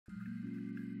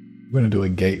We're gonna do a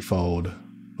gatefold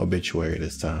obituary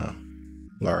this time,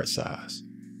 large size.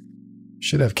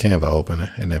 Should have Canva open,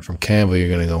 and then from Canva you're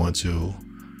gonna go into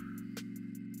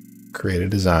create a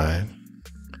design.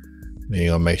 Then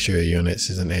you're gonna make sure your units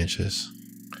is in inches,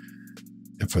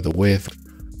 and for the width,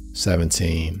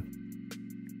 17,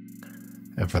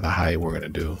 and for the height we're gonna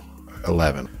do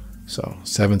 11. So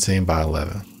 17 by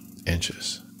 11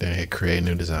 inches. Then hit create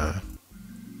new design.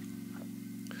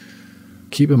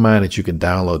 Keep in mind that you can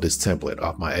download this template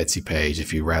off my Etsy page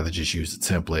if you'd rather just use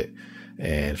the template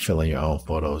and fill in your own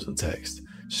photos and text.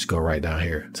 Just go right down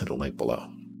here to the link below.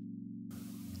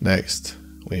 Next,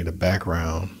 we need a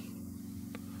background.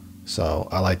 So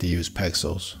I like to use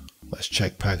pixels. Let's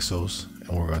check pixels,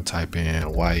 and we're going to type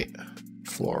in white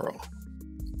floral.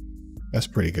 That's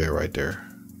pretty good right there.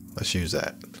 Let's use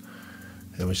that.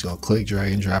 And we're just going to click,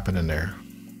 drag, and drop it in there.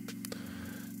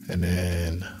 And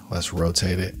then let's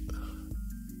rotate it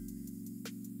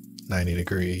 90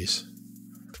 degrees.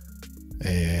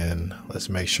 And let's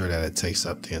make sure that it takes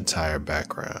up the entire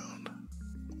background.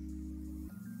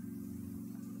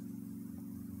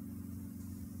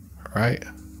 All right.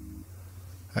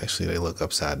 Actually, they look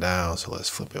upside down, so let's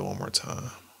flip it one more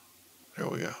time. There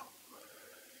we go.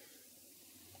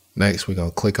 Next, we're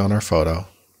gonna click on our photo.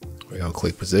 We're gonna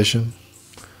click position,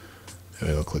 and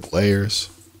we're gonna click layers,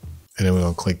 and then we're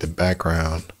gonna click the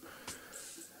background.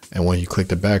 And when you click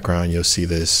the background, you'll see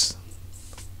this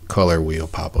color wheel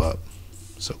pop up.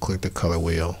 So click the color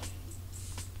wheel,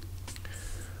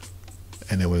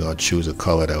 and then we're gonna choose a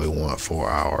color that we want for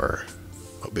our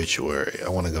obituary. I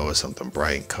wanna go with something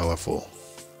bright and colorful.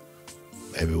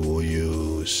 Maybe we'll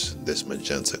use this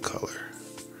magenta color.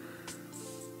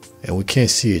 And we can't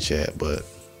see it yet, but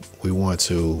we want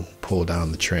to pull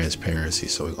down the transparency.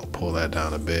 So we're gonna pull that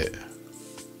down a bit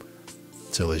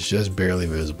until it's just barely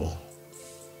visible.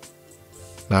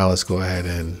 Now let's go ahead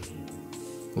and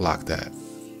lock that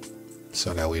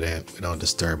so that we don't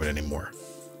disturb it anymore.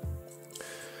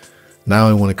 Now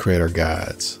we want to create our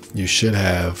guides. You should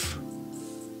have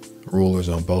rulers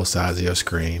on both sides of your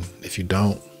screen. If you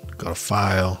don't, go to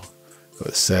File, go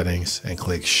to Settings, and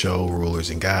click Show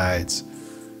Rulers and Guides,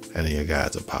 and then your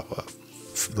guides will pop up.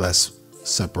 Let's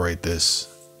separate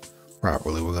this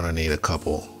properly. We're going to need a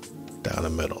couple down the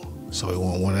middle. So we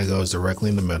want one that goes directly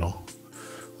in the middle.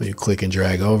 When you click and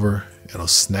drag over, it'll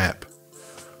snap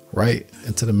right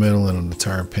into the middle and it'll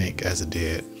turn pink as it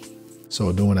did. So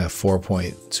we're doing that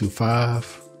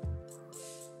 4.25,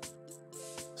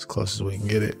 as close as we can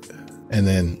get it. And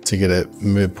then to get a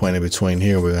midpoint in between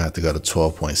here, we're gonna have to go to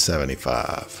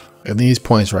 12.75. And these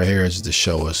points right here is to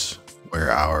show us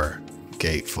where our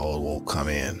gatefold will come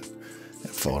in and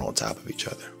fold on top of each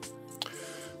other.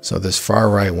 So this far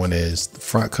right one is the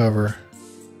front cover,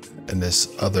 and this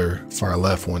other far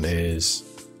left one is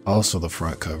also the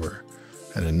front cover.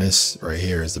 And then this right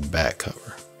here is the back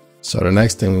cover. So the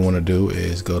next thing we want to do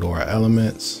is go to our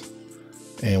elements,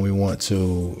 and we want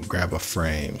to grab a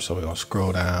frame. So we're going to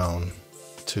scroll down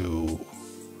to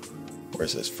where it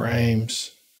says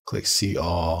frames, click see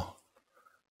all,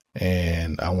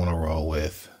 and I want to roll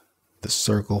with the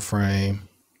circle frame.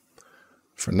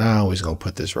 For now, we're just going to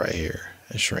put this right here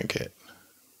and shrink it.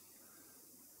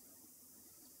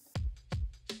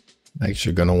 Next,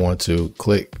 you're going to want to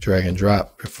click, drag, and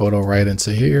drop your photo right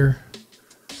into here.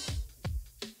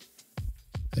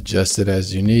 Adjust it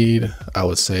as you need. I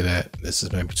would say that this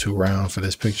is maybe too round for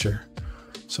this picture.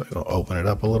 So you're going to open it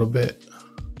up a little bit,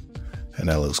 and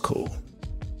that looks cool.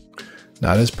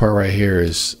 Now this part right here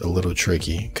is a little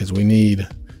tricky because we need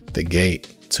the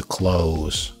gate to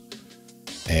close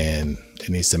and it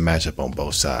needs to match up on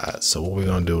both sides. So what we're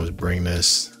going to do is bring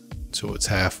this to its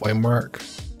halfway mark.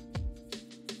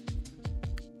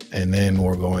 And then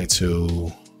we're going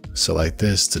to select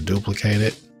this to duplicate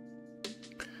it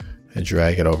and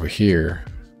drag it over here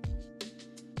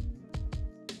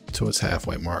to its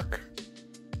halfway mark.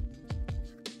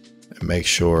 And make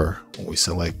sure when we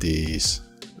select these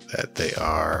that they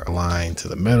are aligned to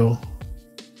the middle.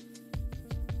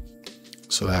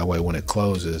 So that way when it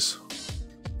closes,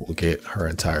 we'll get her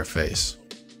entire face.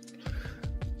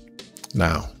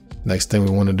 Now, next thing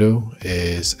we want to do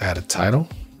is add a title.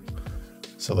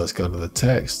 So let's go to the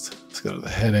text, let's go to the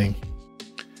heading,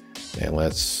 and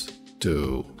let's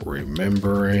do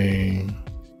remembering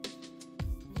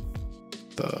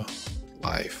the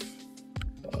life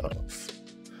of,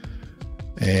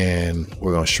 and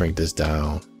we're going to shrink this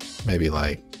down, maybe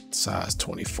like size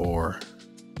 24,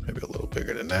 maybe a little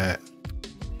bigger than that.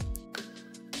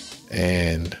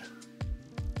 And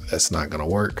that's not going to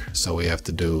work. So we have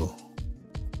to do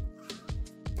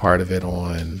part of it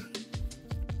on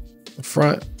the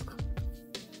front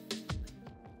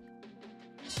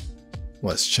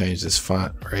Let's change this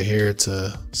font right here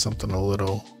to something a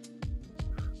little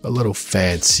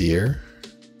fancier.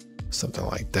 Something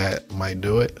like that might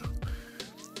do it.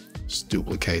 Just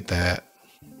duplicate that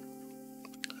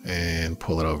and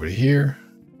pull it over to here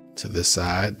to this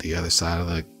side, the other side of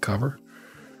the cover.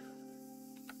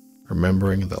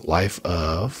 Remembering the life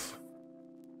of.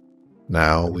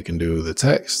 Now we can do the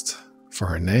text for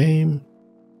her name.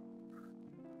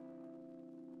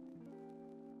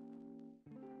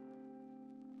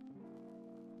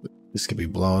 This could be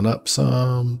blown up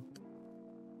some.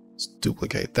 Let's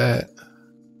duplicate that.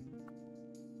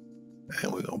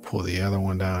 And we're going to pull the other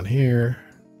one down here.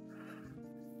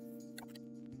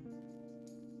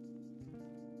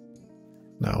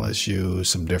 Now let's use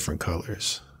some different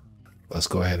colors. Let's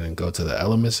go ahead and go to the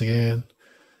elements again.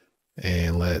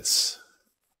 And let's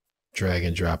drag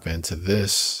and drop into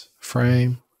this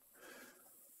frame.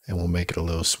 And we'll make it a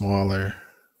little smaller.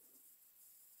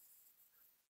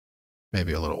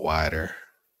 Maybe a little wider.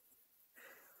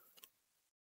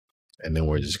 And then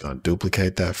we're just going to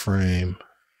duplicate that frame.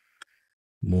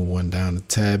 Move one down a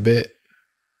tad bit.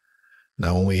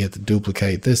 Now when we hit the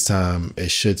duplicate this time, it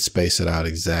should space it out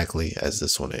exactly as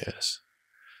this one is.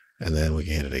 And then we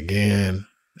can hit it again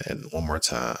and one more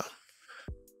time.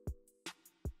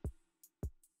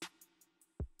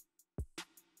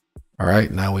 All right,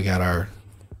 now we got our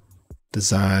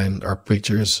design, our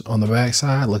pictures on the back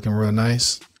side looking real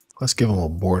nice. Let's give them a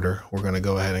border. We're going to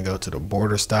go ahead and go to the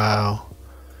border style.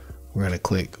 We're going to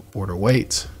click border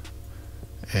weight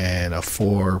and a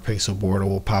 4 pixel border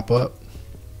will pop up.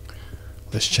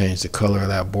 Let's change the color of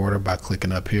that border by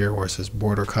clicking up here where it says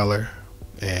border color.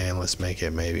 And let's make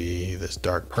it maybe this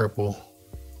dark purple.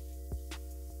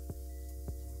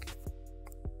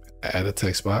 Add a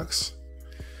text box.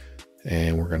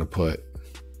 And we're going to put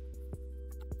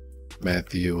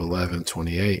Matthew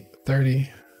 11:28-30.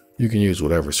 You can use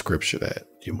whatever scripture that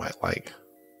you might like.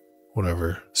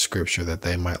 Whatever scripture that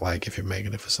they might like if you're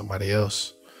making it for somebody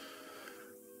else.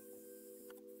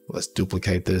 Let's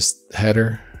duplicate this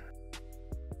header.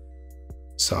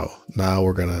 So now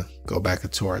we're gonna go back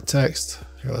into our text.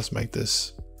 Here, let's make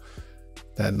this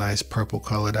that nice purple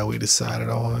color that we decided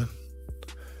on.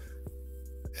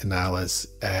 And now let's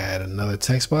add another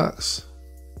text box.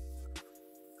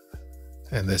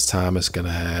 And this time it's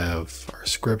gonna have our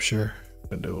scripture.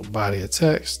 We're gonna do a body of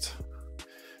text.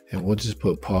 And we'll just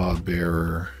put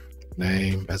pallbearer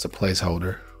name as a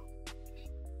placeholder.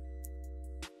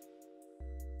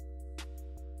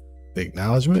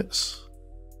 Acknowledgements.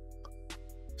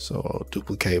 So I'll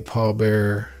duplicate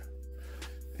pallbearer,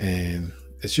 and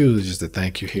it's usually just a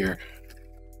thank you here.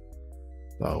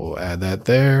 So we'll add that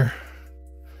there.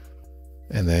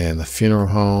 And then the funeral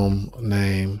home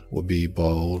name will be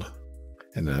bold.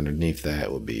 And then underneath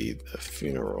that will be the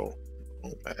funeral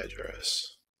home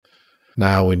address.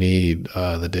 Now we need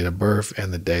the date of birth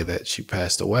and the day that she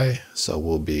passed away. So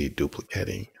we'll be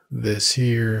duplicating this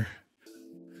here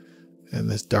and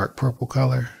this dark purple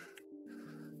color.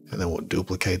 And then we'll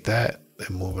duplicate that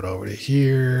and move it over to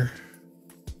here.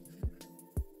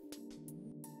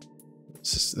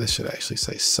 This should actually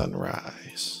say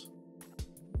sunrise.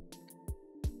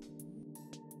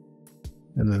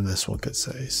 And then this one could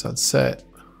say sunset.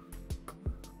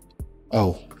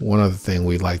 Oh, one other thing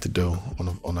we like to do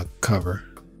on a cover.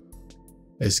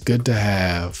 It's good to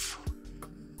have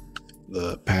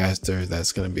the pastor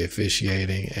that's going to be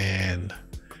officiating and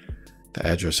the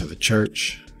address of the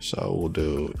church. So we'll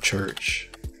do church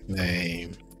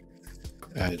name,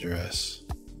 address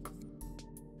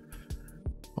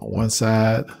on one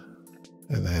side,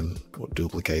 and then we'll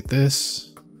duplicate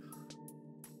this.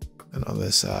 And on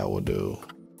this side, we'll do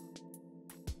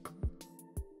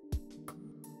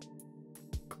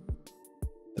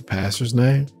the pastor's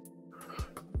name.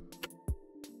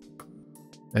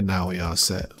 And now we all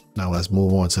set. Now let's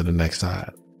move on to the next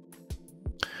side.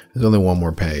 There's only one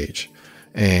more page.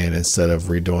 And instead of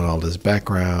redoing all this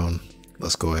background,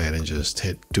 let's go ahead and just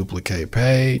hit duplicate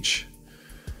page.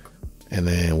 And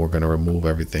then we're going to remove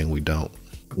everything we don't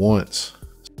want.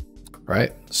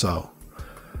 Right? So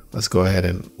let's go ahead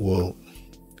and we'll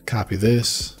copy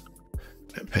this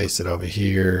and paste it over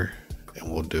here.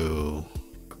 And we'll do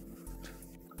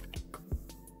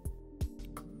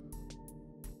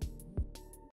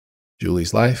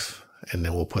Julie's life. And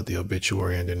then we'll put the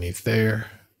obituary underneath there.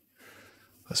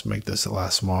 Let's make this a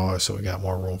lot smaller so we got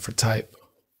more room for type.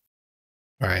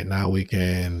 All right, now we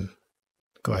can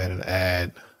go ahead and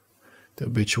add the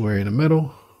obituary in the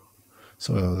middle.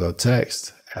 So we're gonna go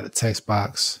text, add a text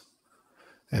box,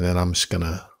 and then I'm just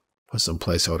gonna put some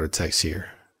placeholder text here.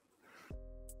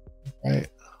 All right,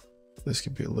 this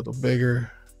could be a little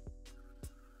bigger.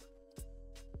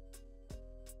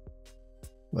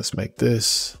 Let's make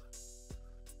this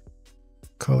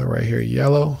color right here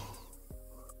yellow,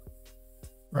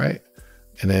 right?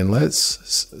 And then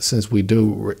let's, since we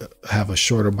do have a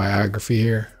shorter biography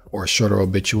here or a shorter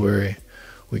obituary,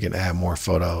 we can add more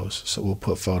photos. So we'll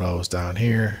put photos down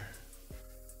here,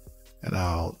 and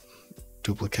I'll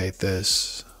duplicate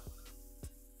this,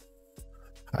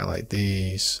 highlight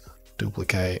these,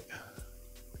 duplicate,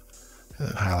 and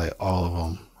then highlight all of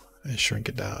them and shrink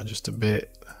it down just a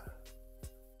bit.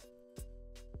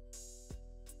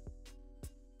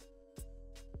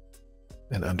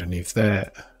 And underneath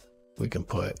that, we can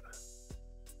put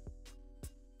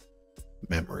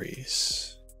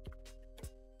memories.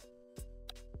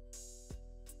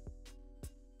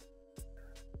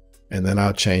 And then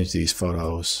I'll change these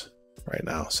photos right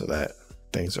now so that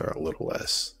things are a little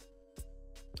less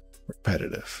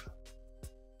repetitive.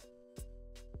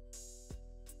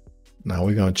 Now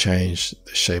we're going to change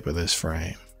the shape of this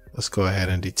frame. Let's go ahead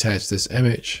and detach this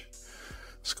image.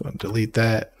 Let's go and delete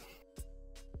that.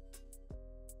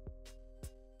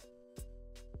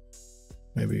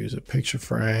 Maybe use a picture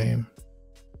frame.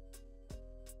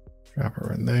 Drop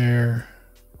her in there.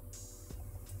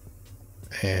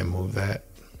 And move that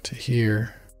to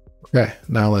here. Okay,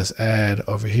 now let's add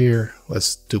over here.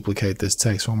 Let's duplicate this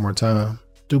text one more time.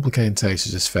 Duplicating text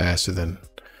is just faster than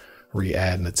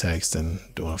re-adding the text and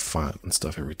doing font and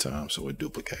stuff every time. So we'll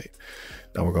duplicate.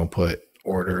 Now we're going to put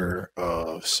order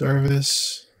of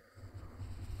service.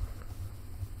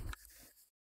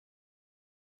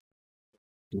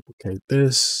 Duplicate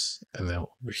this, and then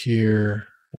over here,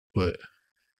 put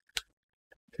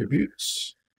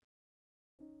attributes.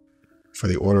 For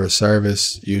the order of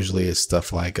service, usually it's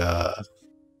stuff like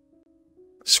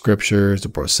scriptures, the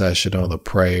processional, the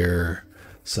prayer,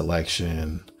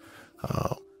 selection,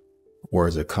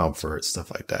 words of comfort,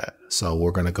 stuff like that. So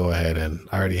we're going to go ahead and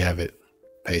I already have it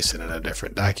pasted in a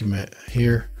different document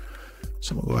here.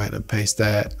 So I'm going to go ahead and paste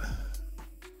that,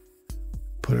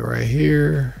 put it right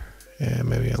here, and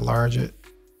maybe enlarge it.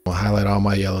 I'll highlight all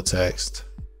my yellow text,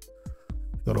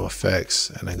 go to effects,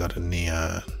 and then go to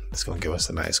neon. It's going to give us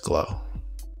a nice glow.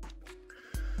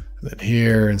 And then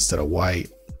here, instead of white,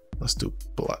 let's do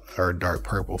black or dark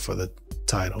purple for the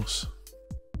titles.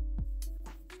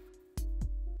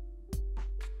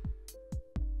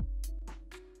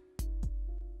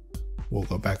 We'll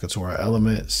go back into our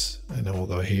elements, and then we'll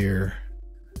go here,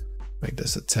 make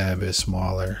this a tad bit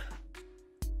smaller.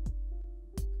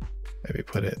 Maybe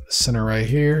put it in the center right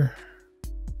here.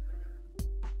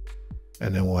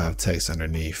 And then we'll have text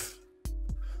underneath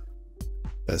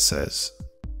that says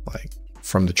like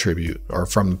from the tribute or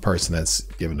from the person that's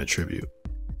giving the tribute.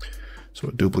 So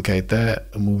we'll duplicate that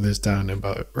and move this down to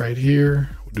about right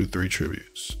here. We'll do 3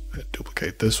 tributes. And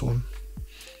duplicate this one.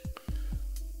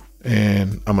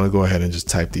 And I'm going to go ahead and just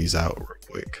type these out real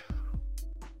quick.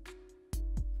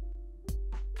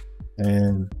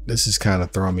 And this is kind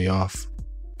of throwing me off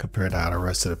compared to how the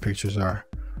rest of the pictures are.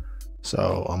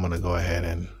 So I'm going to go ahead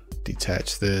and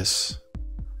detach this,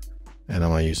 and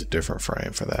I'm going to use a different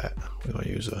frame for that. We're going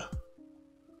to use a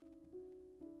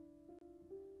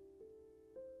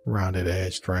rounded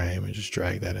edge frame and just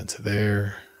drag that into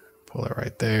there, pull it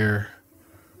right there.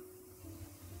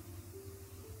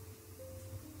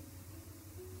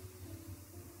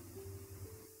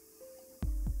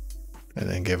 And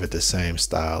then give it the same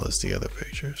style as the other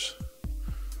pictures.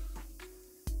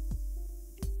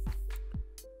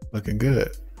 Looking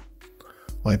good.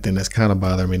 One thing that's kind of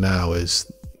bothering me now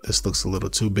is this looks a little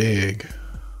too big.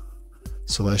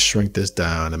 So let's shrink this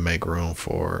down and make room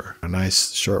for a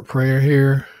nice short prayer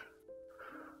here.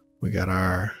 We got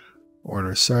our order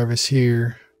of service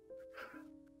here.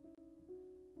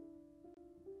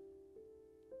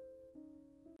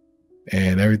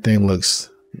 And everything looks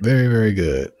very, very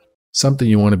good. Something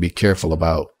you want to be careful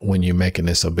about when you're making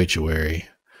this obituary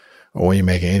or when you're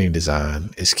making any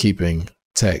design is keeping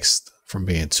text from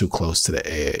being too close to the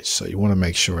edge. So you want to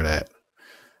make sure that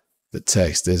the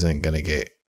text isn't going to get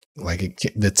like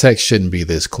the text shouldn't be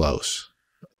this close,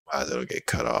 otherwise it'll get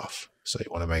cut off. So you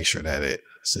want to make sure that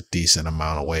it's a decent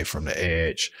amount away from the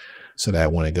edge so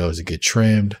that when it goes to get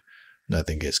trimmed,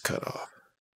 nothing gets cut off.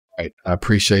 All right. I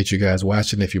appreciate you guys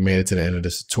watching. If you made it to the end of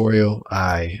this tutorial,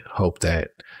 I hope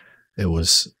that it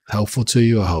was helpful to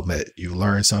you. I hope that you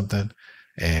learned something,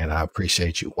 and I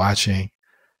appreciate you watching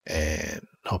and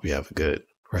hope you have a good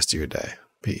rest of your day.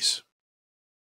 Peace.